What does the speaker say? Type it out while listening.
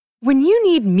When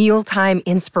you need mealtime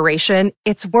inspiration,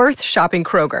 it's worth shopping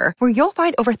Kroger, where you'll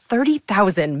find over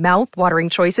 30,000 mouth-watering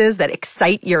choices that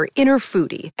excite your inner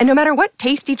foodie. And no matter what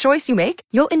tasty choice you make,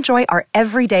 you'll enjoy our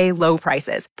everyday low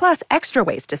prices, plus extra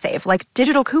ways to save, like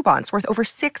digital coupons worth over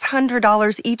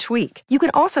 $600 each week. You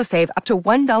can also save up to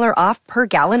 $1 off per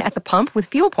gallon at the pump with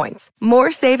fuel points.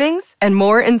 More savings and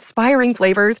more inspiring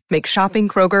flavors make shopping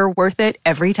Kroger worth it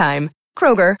every time.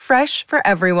 Kroger, fresh for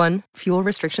everyone. Fuel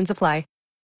restrictions apply.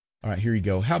 All right, here you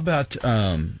go. How about,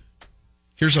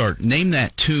 here's our Name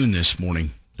That Tune this morning.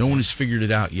 No one has figured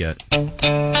it out yet. All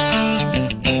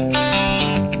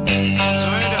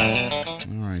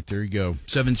right, there you go.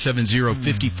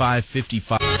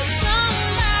 770-5555.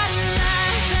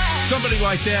 Somebody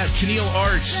like that, Tennille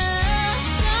Arts.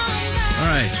 All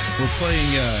right, we're playing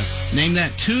Name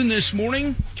That Tune this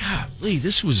morning. Golly,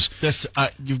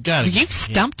 You've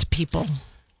stumped people.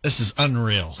 This is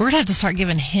unreal. We're going to have to start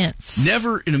giving hints.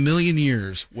 Never in a million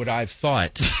years would I've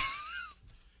thought.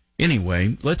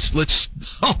 Anyway, let's.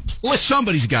 Oh,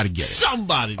 somebody's got to get it.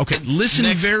 Somebody. Okay, listen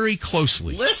very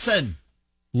closely. Listen.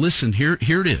 Here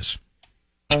it is.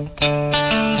 All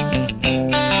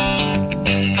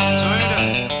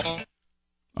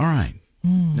right.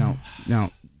 Now,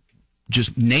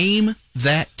 just name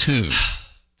that tune.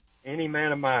 Any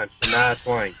Man of Mine, Shania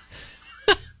Twain.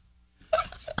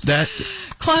 That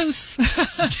close.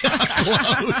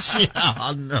 Close.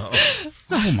 Yeah, no.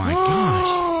 Oh my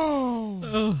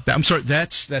gosh. I'm sorry.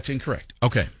 That's incorrect.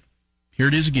 Okay, here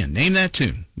it is again. Name that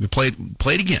tune. We play it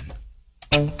again.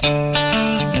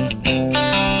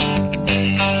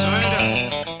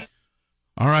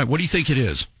 All right. What do you think it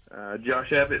is?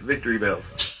 Josh Abbott, Victory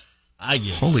Bells. I get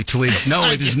it. Holy Toledo! No,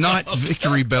 it is not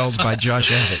Victory Bells by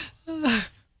Josh Abbott.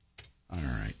 All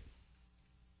right.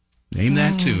 Name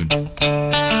that tune.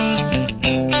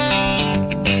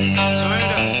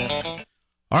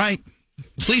 All right.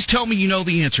 Please tell me you know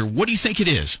the answer. What do you think it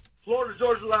is? Florida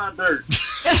Georgia Line Dirt.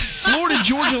 Florida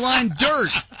Georgia Line Dirt.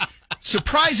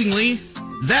 Surprisingly,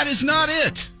 that is not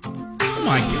it. Oh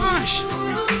my gosh.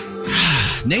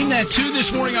 Name that tune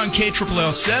this morning on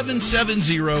KLLL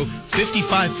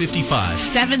 770-5555.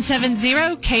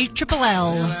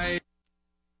 770-KLLL.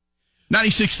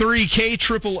 96.3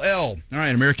 KLLL. All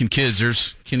right, American Kids.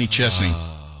 There's Kenny Chesney.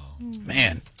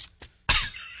 Man,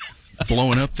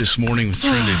 blowing up this morning with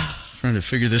trying to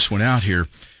figure this one out here.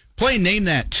 Playing Name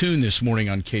That Tune this morning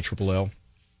on KLLL.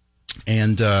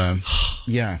 And,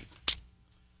 yeah.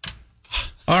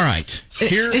 All right.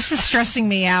 This is stressing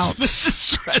me out. This is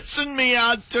stressing me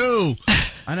out, too.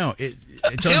 I know. It's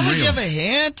Can unreal. we give a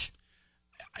hint?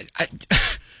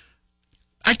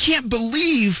 I can't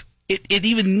believe it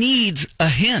even needs a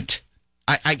hint.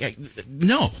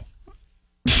 No.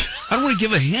 I don't want to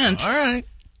give a hint. All right.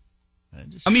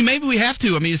 I mean, maybe we have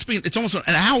to. I mean, it's almost an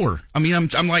hour. I mean,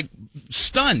 I'm like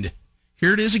stunned.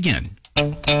 Here it is again.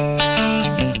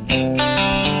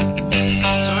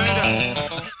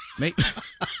 Maybe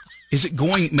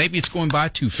it's going by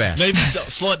too fast. Maybe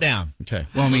slow it down. Okay.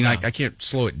 Well, I mean, I can't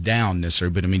slow it down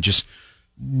necessarily, but I mean, just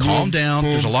calm down.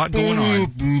 There's a lot going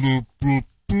on.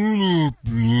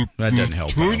 That doesn't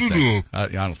help. I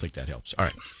don't think that helps. All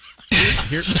right.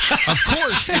 Here, of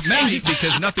course, it may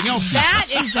because nothing else. That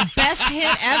is the best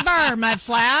hint ever, Mud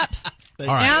Flap. All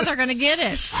right. Now they're going to get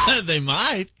it. They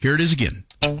might. Here it is again.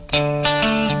 All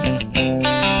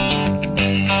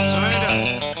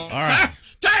right.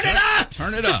 Turn it up.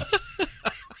 Turn it up.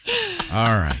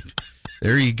 All right.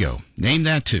 There you go. Name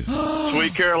that too.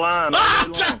 Sweet Caroline.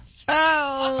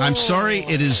 Oh. I'm sorry,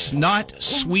 it is not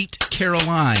Sweet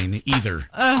Caroline either.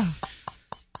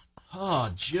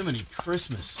 Oh, Jiminy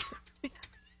Christmas.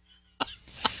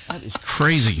 That is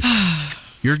crazy.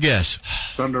 Your guess.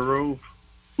 Thunder Roll.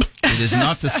 It is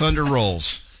not the Thunder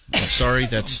Rolls. I'm sorry.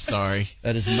 That is not. For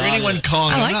anyone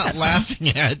calling, I I'm like not that laughing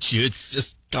at you. It's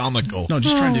just comical. No,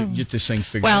 just trying to get this thing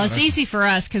figured out. Well, it's easy for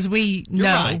us because we know.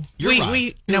 Right. You're right.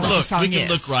 We know what the song we can is.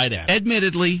 look right at it.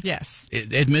 Admittedly, Yes.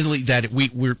 that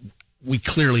we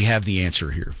clearly have the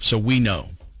answer here, so we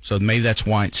know. So maybe that's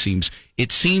why it seems. I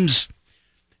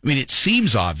mean, it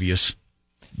seems obvious,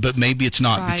 but maybe it's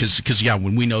not Right. because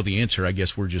when we know the answer, I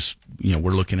guess we're just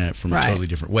we're looking at it from a Right. totally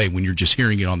different way. When you're just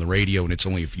hearing it on the radio and it's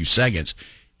only a few seconds,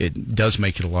 it does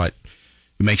make it a lot.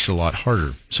 It makes it a lot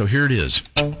harder. So here it is.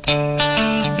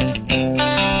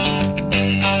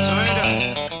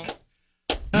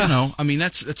 I mean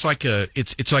that's like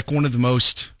it's like one of the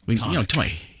most to my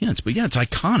hints, but yeah, it's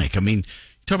iconic. I mean,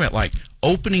 talk about like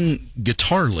opening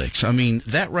guitar licks. I mean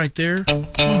that right there.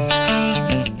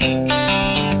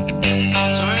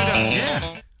 Yeah.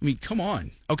 I mean, come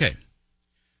on. Okay.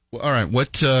 Well, all right.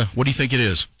 What do you think it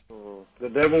is? The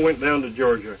devil went down to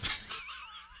Georgia.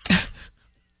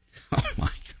 Oh, my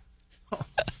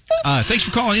God. Thanks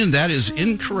for calling in. That is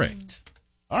incorrect.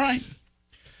 All right.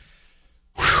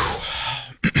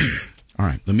 All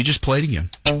right. Let me just play it again.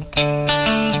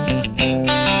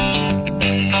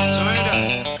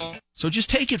 So just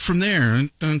take it from there. I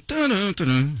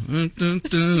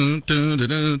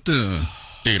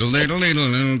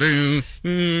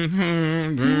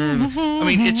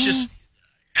mean, it's just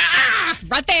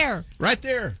Right there. right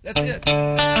there. That's it.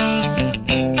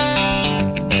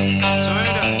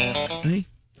 See?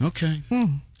 Okay.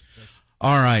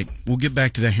 All right. We'll get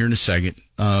back to that here in a second.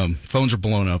 Phones are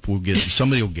blown up. We'll get it.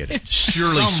 Somebody will get it.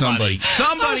 Surely somebody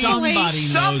Somebody on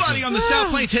the South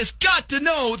Plains has got to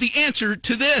know the answer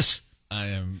to this. I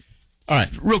am. All right,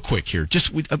 real quick here.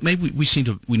 Just maybe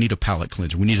we need a palate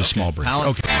cleanser. We need a small break. Palate-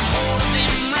 Okay.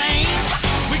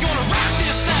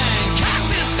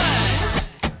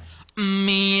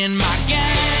 Me and my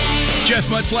gang. Jeff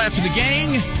Mudflap for the gang.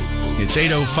 It's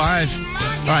 8:05.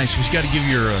 All right, so we've got to give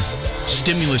your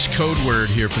stimulus code word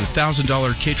here for the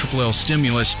 $1,000 KLL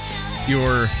stimulus.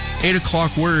 Your 8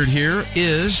 o'clock word here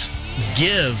is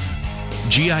give.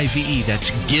 Give.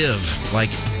 That's give. Like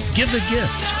give a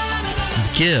gift.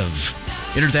 Give.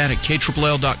 Enter that at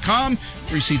KLL.com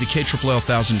where you see the KLL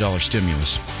 $1,000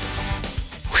 stimulus.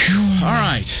 Whew. All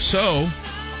right, so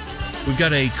we've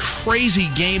got a crazy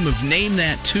game of Name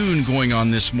That Tune going on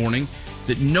this morning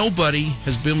that nobody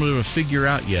has been able to figure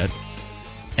out yet.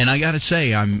 And I got to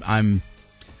say, I'm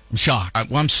shocked.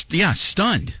 I'm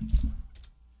stunned.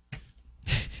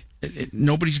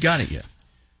 Nobody's got it yet.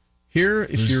 Here,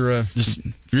 if you're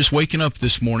just waking up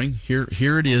this morning, here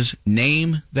it is.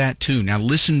 Name that tune. Now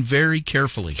listen very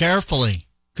carefully. Carefully.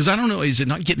 Because I don't know, is it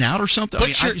not getting out or something?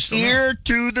 Put I your just don't know. ear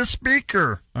to the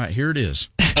speaker. All right, here it is.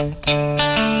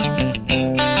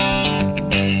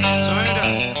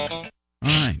 All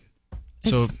right.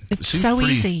 So It's seems so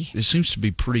pretty- easy. It seems to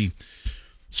be pretty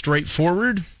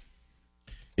straightforward.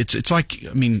 It's like,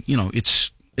 I mean, you know,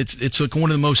 it's like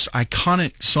one of the most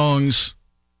iconic songs,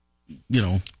 you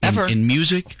know, Ever. in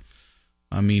music.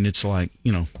 I mean, it's like,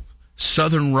 you know,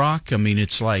 Southern rock. I mean,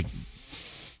 it's like,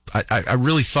 I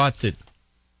really thought that,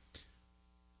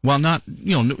 while not,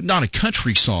 you know, not a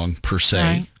country song per se,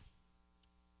 Right.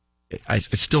 I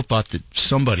still thought that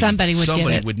somebody Somebody would get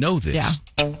it. would know this. Yeah.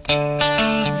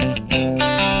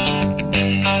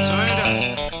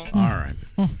 All right.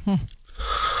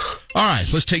 All right,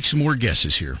 let's take some more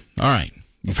guesses here. All right.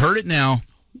 You've heard it now.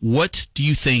 What do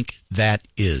you think that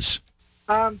is?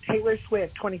 Taylor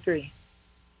Swift, 23.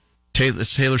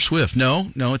 Taylor Swift. No,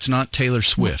 it's not Taylor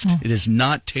Swift. It is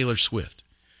not Taylor Swift.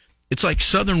 It's like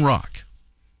Southern rock.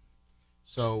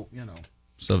 So, you know.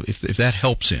 So if that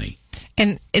helps any.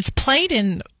 And it's played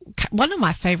in one of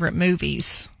my favorite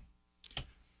movies.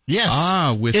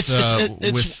 Yes. With it's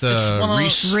one of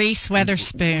Reese. Reese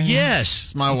Witherspoon. Yes.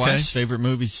 It's my wife's favorite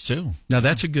movies, too. Now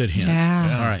that's a good hint.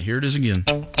 Yeah. All right, here it is again.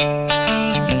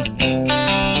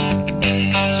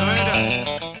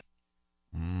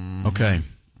 Okay.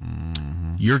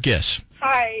 Your guess.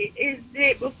 Hi, is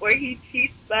it Before He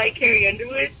Cheats by Carrie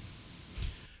Underwood?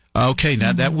 Okay,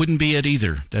 now that wouldn't be it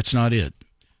either. That's not it.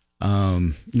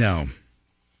 No.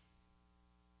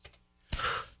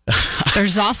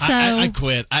 There's also I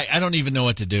quit. I don't even know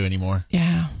what to do anymore.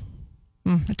 yeah.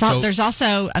 There's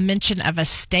also a mention of a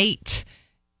state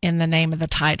in the name of the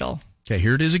title. Okay,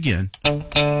 here it is again.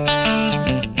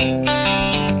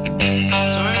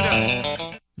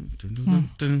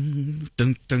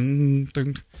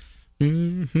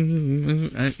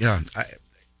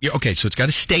 Okay, so it's got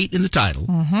a state in the title.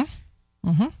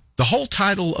 The whole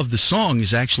title of the song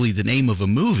is actually the name of a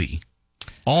movie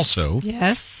also.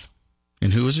 Yes.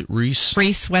 And who is it?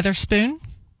 Reese Witherspoon.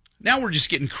 Now we're just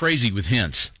getting crazy with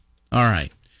hints. All right.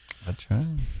 That's right.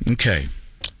 Okay.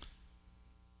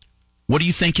 What do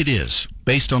you think it is?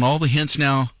 Based on all the hints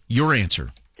now, your answer.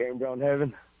 Kane Brown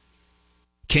Heaven.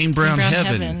 Kane Brown Brown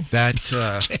Heaven. Heaven. That,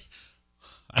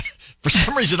 For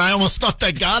some reason, I almost thought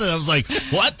that got it. I was like,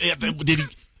 what? Did he?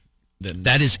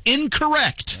 that is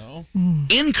incorrect. No.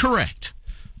 Incorrect.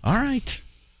 All right.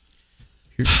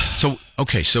 So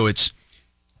it's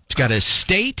got a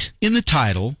state in the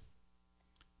title.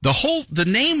 The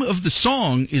name of the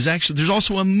song is actually, there's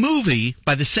also a movie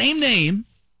by the same name.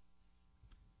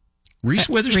 Reese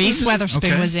Witherspoon. Reese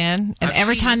Witherspoon was in, and I've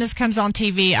every seen time this comes on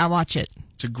TV, I watch it.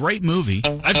 It's a great movie.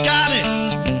 I've got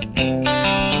it.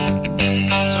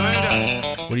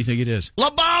 What do you think it is? La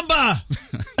Bamba.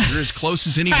 You're as close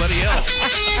as anybody else.